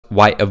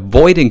why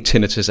avoiding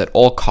tinnitus at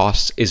all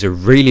costs is a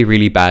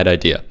really bad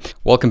idea.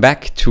 Welcome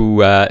back to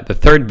the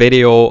third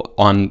video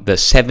on the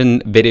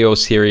 7-video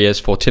series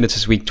for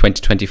Tinnitus Week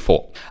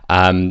 2024.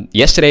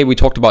 Yesterday we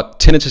talked about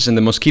tinnitus and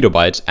the mosquito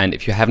bite, and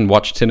if you haven't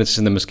watched Tinnitus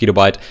and the mosquito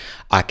bite,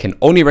 I can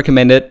only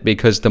recommend it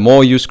because the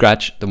more you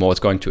scratch, the more it's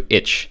going to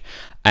itch.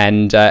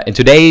 And in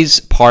today's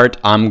part,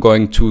 I'm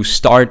going to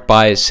start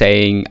by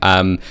saying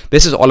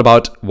this is all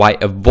about why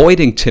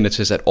avoiding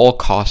tinnitus at all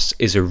costs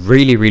is a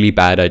really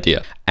bad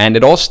idea. And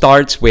it all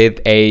starts with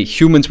a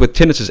Humans with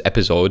Tinnitus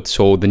episode,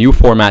 so the new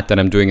format that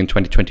I'm doing in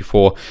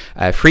 2024,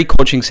 free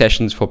coaching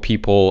sessions for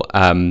people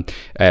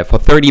for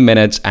 30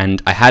 minutes.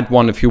 And I had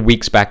one a few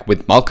weeks back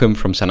with Malcolm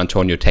from San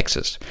Antonio,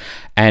 Texas.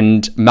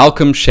 And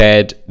Malcolm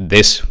shared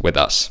this with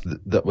us.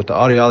 What the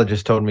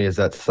audiologist told me is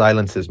that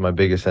silence is my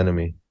biggest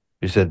enemy.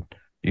 He said,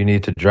 you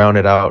need to drown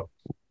it out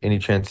any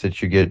chance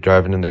that you get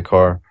driving in the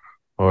car,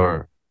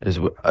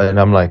 and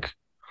I'm like,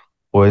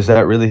 well, is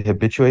that really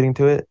habituating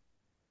to it?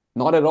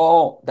 Not at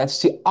all. That's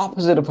the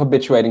opposite of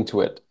habituating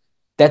to it.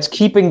 That's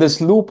keeping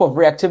this loop of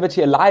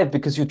reactivity alive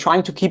because you're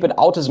trying to keep it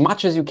out as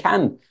much as you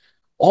can.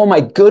 Oh my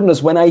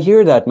goodness, when I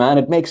hear that, man,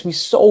 it makes me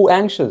so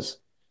anxious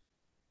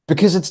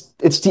because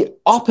it's the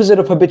opposite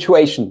of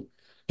habituation.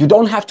 You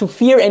don't have to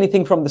fear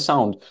anything from the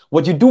sound.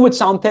 What you do with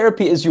sound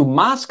therapy is you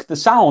mask the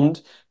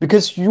sound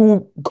because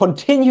you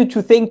continue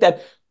to think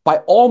that by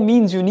all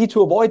means you need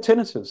to avoid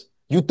tinnitus.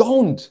 You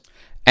don't.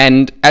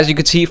 And as you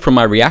could see from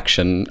my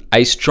reaction,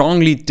 I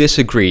strongly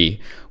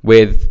disagree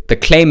with the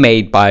claim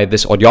made by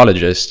this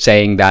audiologist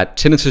saying that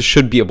tinnitus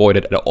should be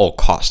avoided at all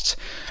costs.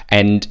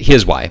 And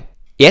here's why.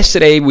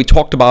 Yesterday, we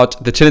talked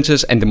about the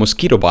tinnitus and the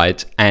mosquito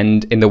bite,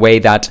 and in the way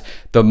that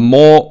the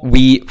more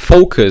we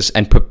focus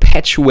and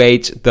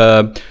perpetuate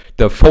the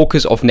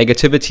focus of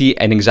negativity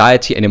and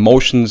anxiety and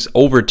emotions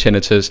over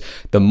tinnitus,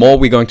 the more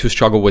we're going to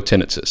struggle with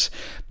tinnitus.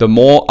 The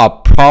more our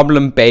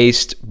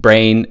problem-based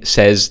brain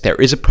says there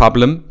is a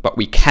problem, but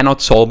we cannot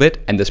solve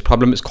it, and this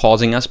problem is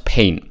causing us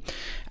pain.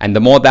 And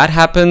the more that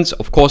happens,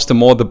 of course, the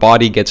more the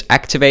body gets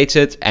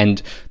activated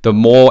and the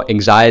more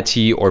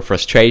anxiety or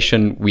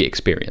frustration we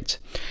experience.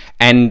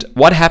 And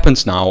what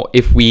happens now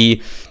if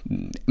we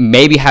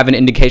maybe have an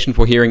indication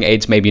for hearing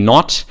aids, maybe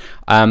not?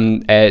 So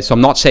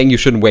I'm not saying you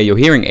shouldn't wear your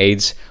hearing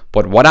aids,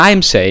 but what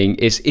I'm saying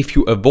is if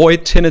you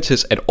avoid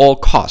tinnitus at all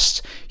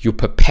costs, you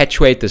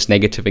perpetuate this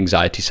negative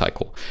anxiety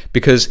cycle.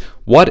 Because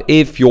what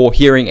if your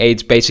hearing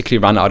aids basically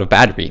run out of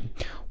battery?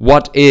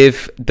 What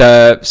if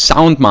the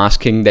sound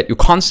masking that you're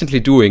constantly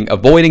doing,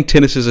 avoiding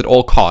tinnitus at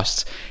all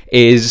costs,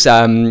 is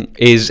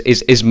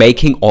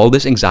making all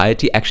this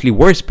anxiety actually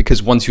worse?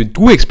 Because once you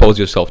do expose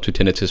yourself to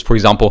tinnitus, for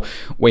example,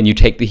 when you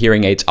take the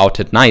hearing aids out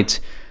at night,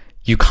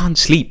 you can't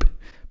sleep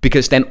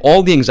because then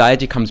all the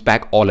anxiety comes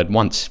back all at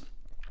once.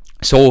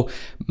 So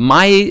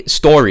my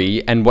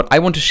story and what I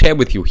want to share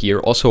with you here,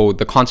 also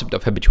the concept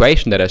of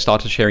habituation that I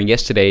started sharing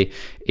yesterday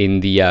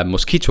in the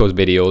mosquitoes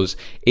videos,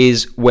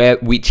 is where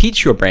we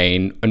teach your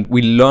brain and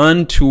we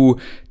learn to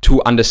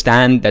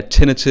understand that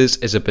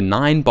tinnitus is a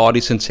benign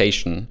body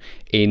sensation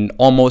in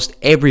almost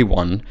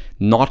everyone,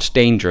 not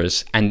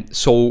dangerous. And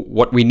so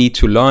what we need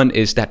to learn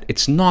is that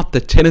it's not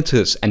the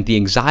tinnitus and the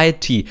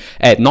anxiety,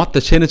 not the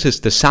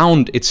tinnitus, the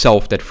sound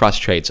itself that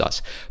frustrates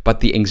us, but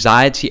the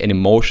anxiety and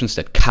emotions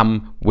that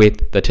come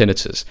with the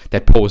tinnitus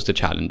that pose the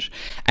challenge.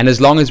 And as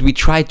long as we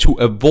try to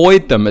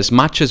avoid them as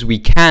much as we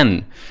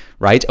can,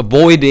 right?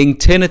 Avoiding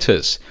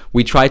tinnitus,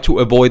 we try to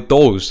avoid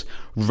those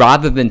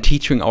rather than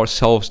teaching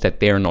ourselves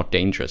that they are not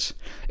dangerous.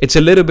 It's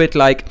a little bit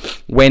like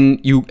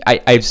when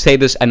I say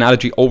this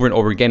analogy over and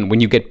over again, when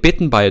you get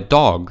bitten by a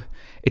dog,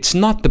 it's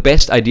not the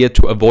best idea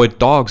to avoid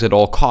dogs at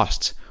all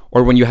costs,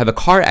 or when you have a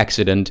car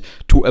accident,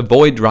 to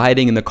avoid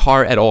riding in the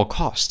car at all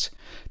costs.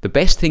 The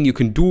best thing you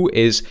can do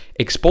is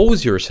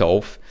expose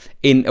yourself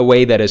in a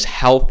way that is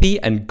healthy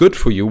and good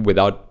for you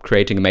without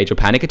creating a major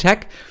panic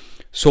attack,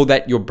 so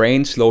that your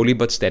brain slowly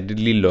but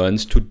steadily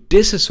learns to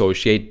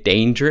disassociate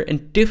danger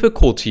and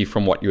difficulty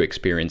from what you're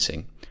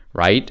experiencing,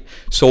 right?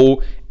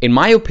 So in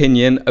my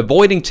opinion,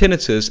 avoiding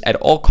tinnitus at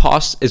all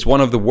costs is one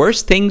of the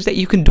worst things that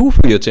you can do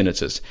for your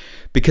tinnitus,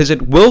 because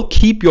it will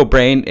keep your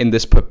brain in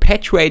this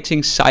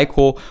perpetuating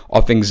cycle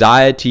of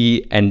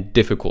anxiety and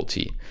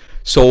difficulty.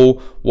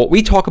 So what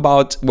we talk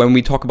about when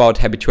we talk about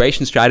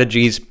habituation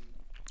strategies,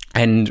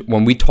 and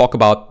when we talk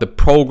about the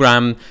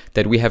program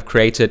that we have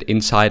created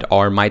inside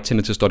our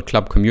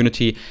MyTinnitus.Club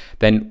community,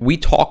 then we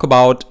talk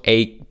about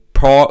a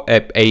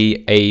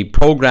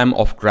program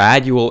of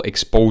gradual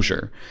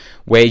exposure,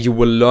 where you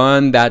will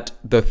learn that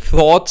the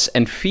thoughts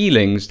and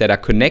feelings that are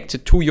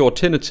connected to your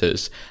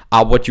tinnitus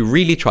are what you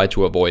really try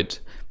to avoid,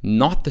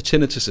 not the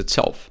tinnitus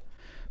itself.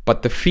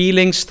 But the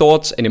feelings,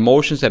 thoughts, and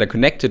emotions that are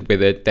connected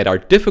with it, that are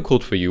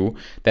difficult for you,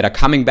 that are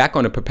coming back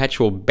on a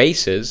perpetual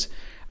basis,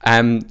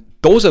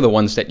 those are the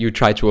ones that you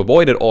try to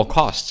avoid at all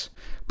costs.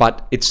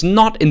 But it's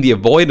not in the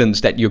avoidance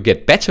that you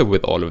get better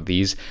with all of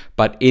these,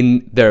 but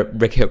in the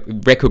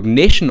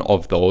recognition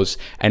of those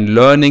and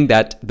learning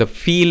that the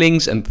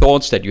feelings and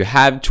thoughts that you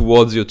have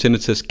towards your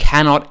tinnitus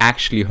cannot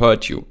actually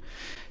hurt you.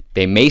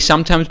 They may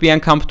sometimes be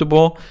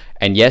uncomfortable,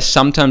 And yes,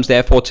 sometimes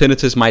therefore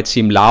tinnitus might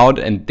seem loud,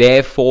 and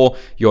therefore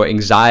your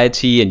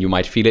anxiety, and you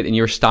might feel it in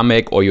your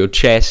stomach or your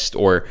chest,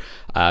 or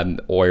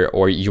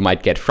you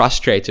might get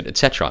frustrated,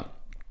 etc.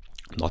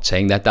 I'm not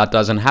saying that that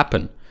doesn't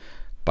happen,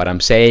 but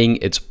I'm saying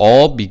it's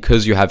all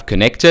because you have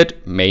connected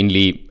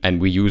mainly, and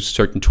we use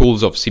certain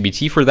tools of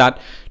CBT for that,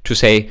 to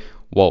say,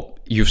 well,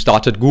 you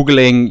started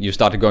Googling, you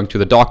started going to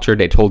the doctor,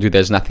 they told you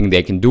there's nothing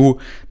they can do.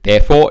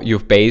 Therefore,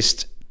 you've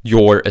based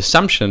your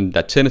assumption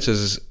that tinnitus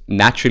is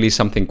naturally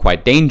something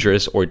quite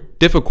dangerous or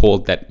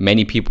difficult, that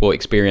many people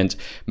experience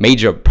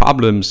major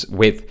problems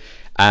with.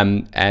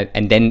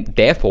 And then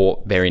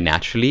therefore, very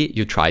naturally,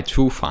 you try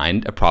to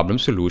find a problem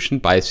solution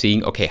by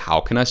seeing, okay,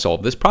 how can I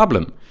solve this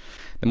problem?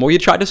 The more you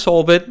try to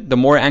solve it, the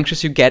more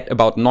anxious you get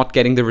about not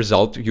getting the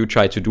result you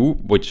try to do,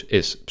 which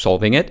is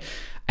solving it.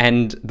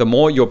 And the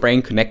more your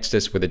brain connects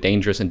this with a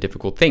dangerous and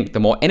difficult thing, the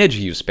more energy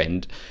you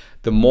spend,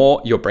 the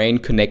more your brain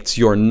connects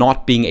your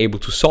not being able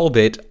to solve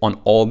it on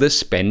all this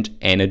spent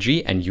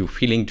energy and you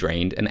feeling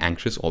drained and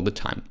anxious all the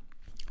time.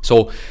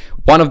 So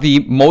one of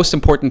the most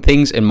important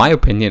things, in my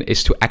opinion,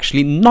 is to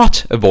actually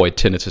not avoid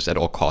tinnitus at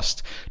all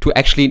costs. To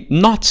actually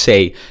not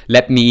say,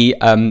 let me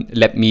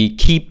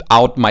keep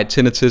out my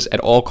tinnitus at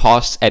all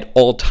costs, at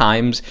all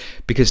times,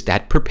 because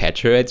that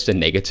perpetuates the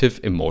negative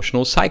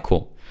emotional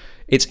cycle.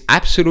 It's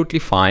absolutely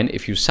fine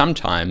if you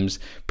sometimes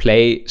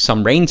play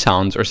some rain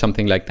sounds or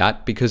something like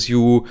that because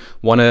you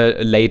want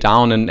to lay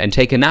down and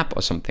take a nap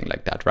or something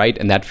like that, right?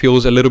 And that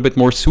feels a little bit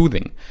more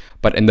soothing.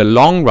 But in the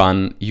long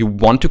run, you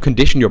want to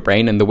condition your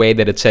brain in the way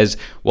that it says,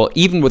 well,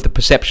 even with the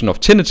perception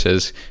of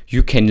tinnitus,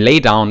 you can lay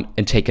down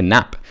and take a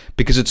nap,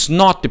 because it's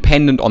not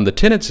dependent on the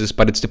tinnitus,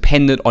 but it's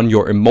dependent on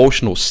your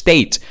emotional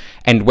state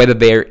and whether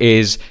there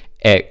is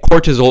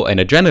cortisol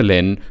and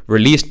adrenaline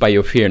released by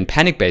your fear and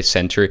panic-based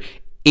center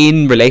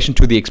in relation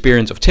to the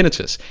experience of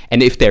tinnitus.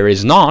 And if there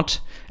is not,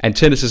 and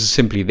tinnitus is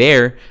simply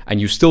there, and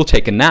you still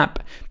take a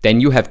nap,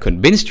 then you have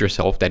convinced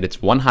yourself that it's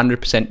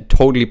 100%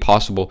 totally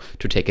possible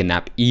to take a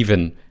nap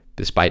even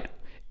despite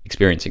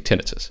experiencing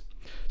tinnitus.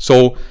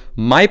 So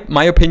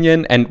my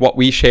opinion, and what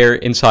we share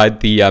inside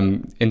the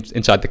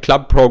inside the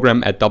club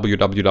program at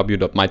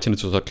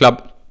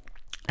www.MyTinnitus.Club,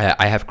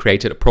 I have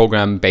created a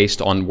program based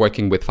on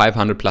working with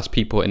 500 plus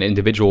people in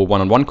individual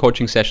one-on-one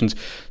coaching sessions.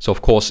 So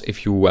of course,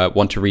 if you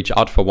want to reach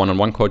out for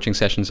one-on-one coaching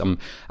sessions, I'm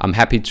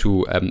happy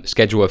to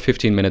schedule a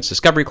 15 minutes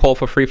discovery call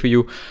for free for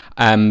you.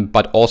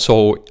 But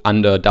also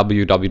under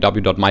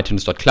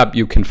www.MyTinnitus.Club,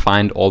 you can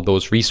find all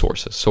those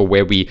resources. So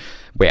where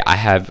I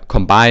have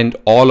combined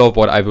all of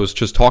what I was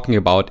just talking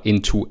about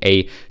into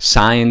a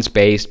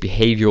science-based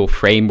behavioral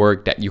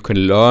framework that you can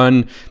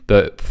learn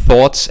the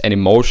thoughts and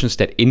emotions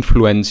that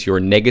influence your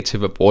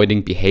negative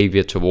avoiding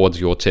behavior towards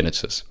your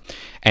tinnitus.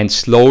 And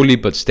slowly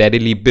but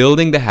steadily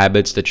building the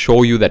habits that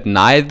show you that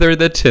neither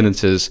the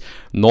tinnitus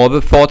nor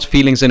the thoughts,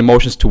 feelings, and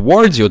emotions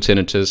towards your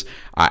tinnitus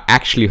are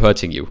actually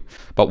hurting you.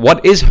 But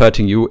what is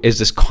hurting you is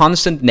this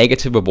constant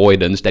negative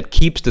avoidance that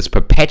keeps this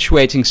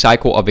perpetuating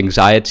cycle of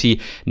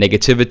anxiety,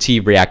 negativity,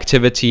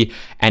 reactivity,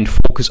 and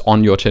focus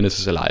on your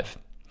tinnitus alive.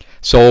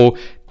 So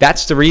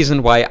that's the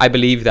reason why I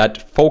believe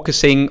that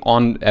focusing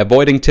on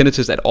avoiding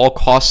tinnitus at all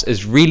costs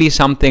is really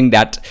something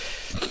that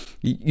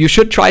you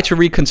should try to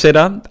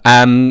reconsider,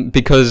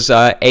 because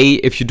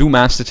if you do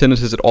master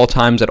tinnitus at all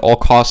times, at all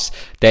costs,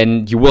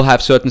 then you will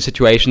have certain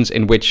situations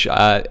in which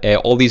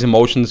all these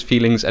emotions,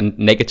 feelings, and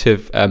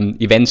negative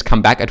events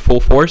come back at full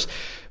force.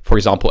 For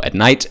example, at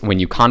night, when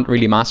you can't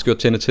really mask your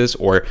tinnitus,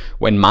 or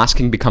when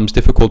masking becomes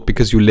difficult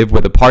because you live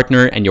with a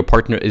partner and your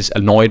partner is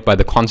annoyed by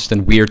the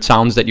constant weird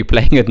sounds that you're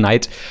playing at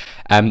night.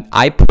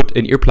 I put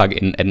an earplug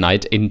in at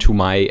night into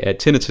my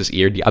tinnitus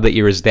ear. The other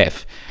ear is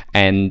deaf,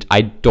 and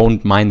I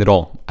don't mind at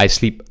all. I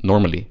sleep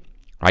normally,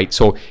 right?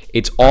 So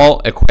it's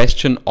all a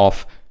question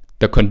of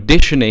the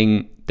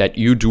conditioning that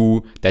you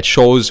do that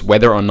shows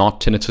whether or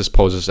not tinnitus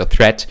poses a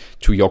threat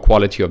to your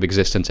quality of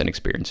existence and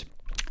experience.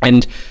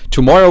 And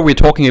tomorrow we're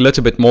talking a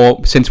little bit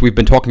more, since we've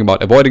been talking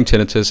about avoiding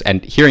tinnitus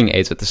and hearing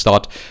aids at the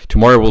start.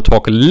 Tomorrow we'll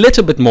talk a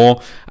little bit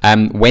more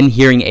when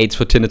hearing aids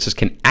for tinnitus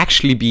can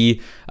actually be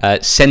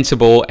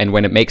sensible, and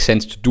when it makes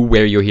sense to do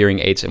wear your hearing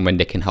aids, and when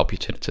they can help you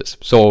tinnitus.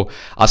 So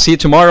I'll see you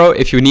tomorrow.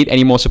 If you need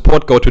any more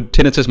support, go to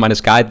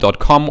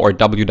tinnitus-guide.com or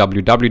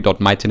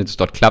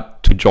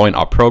www.mytinnitus.club to join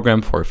our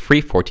program for a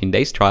free 14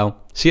 days trial.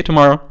 See you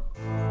tomorrow.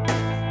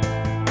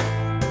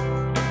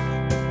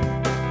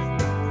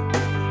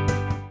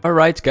 All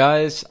right,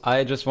 guys,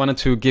 I just wanted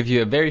to give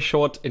you a very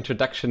short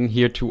introduction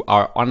here to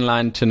our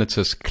online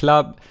tinnitus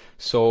club.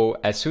 So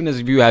as soon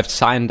as you have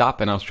signed up,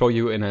 and I'll show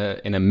you in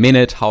a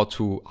minute how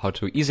to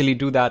easily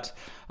do that,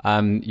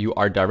 you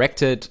are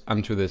directed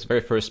onto this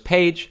very first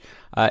page.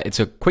 It's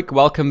a quick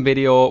welcome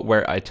video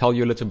where I tell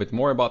you a little bit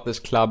more about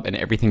this club and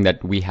everything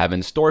that we have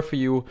in store for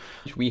you.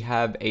 We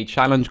have a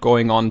challenge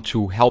going on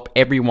to help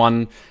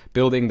everyone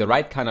building the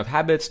right kind of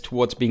habits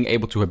towards being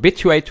able to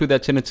habituate to their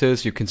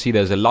tinnitus. You can see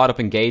there's a lot of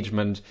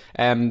engagement.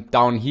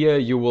 Down here,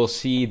 you will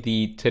see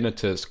the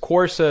tinnitus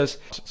courses.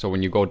 So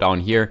when you go down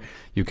here,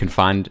 you can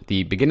find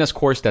the beginner's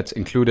course that's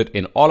included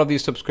in all of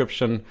these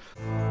subscriptions.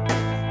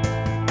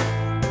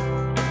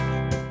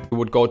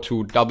 would go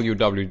to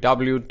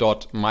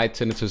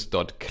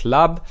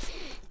www.MyTinnitus.Club,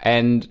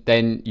 and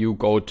then you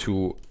go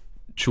to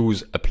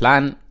choose a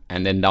plan,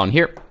 and then down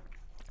here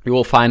you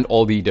will find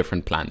all the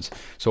different plans.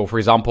 So for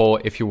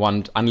example, if you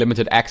want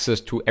unlimited access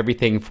to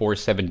everything for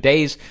 7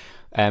 days,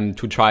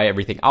 to try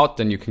everything out,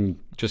 then you can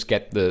just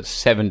get the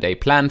 7-day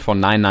plan for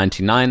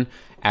 $9.99,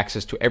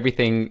 access to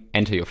everything,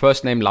 enter your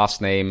first name,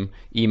 last name,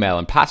 email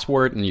and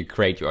password, and you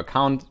create your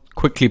account,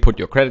 quickly put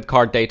your credit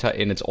card data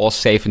in. It's all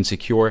safe and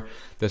secure.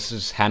 This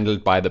is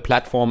handled by the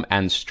platform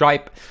and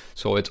Stripe,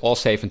 so it's all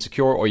safe and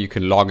secure, or you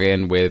can log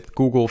in with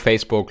Google,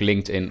 Facebook,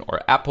 LinkedIn,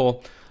 or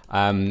Apple.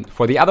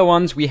 For the other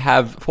ones, we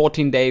have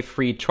 14-day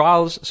free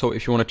trials. So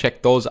if you want to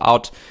check those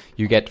out,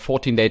 you get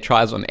 14-day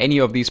trials on any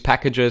of these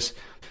packages.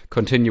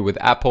 Continue with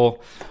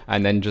Apple,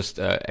 and then just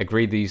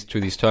agree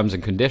to these terms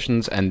and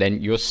conditions, and then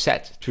you're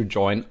set to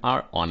join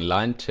our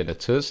online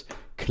tinnitus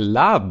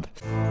club.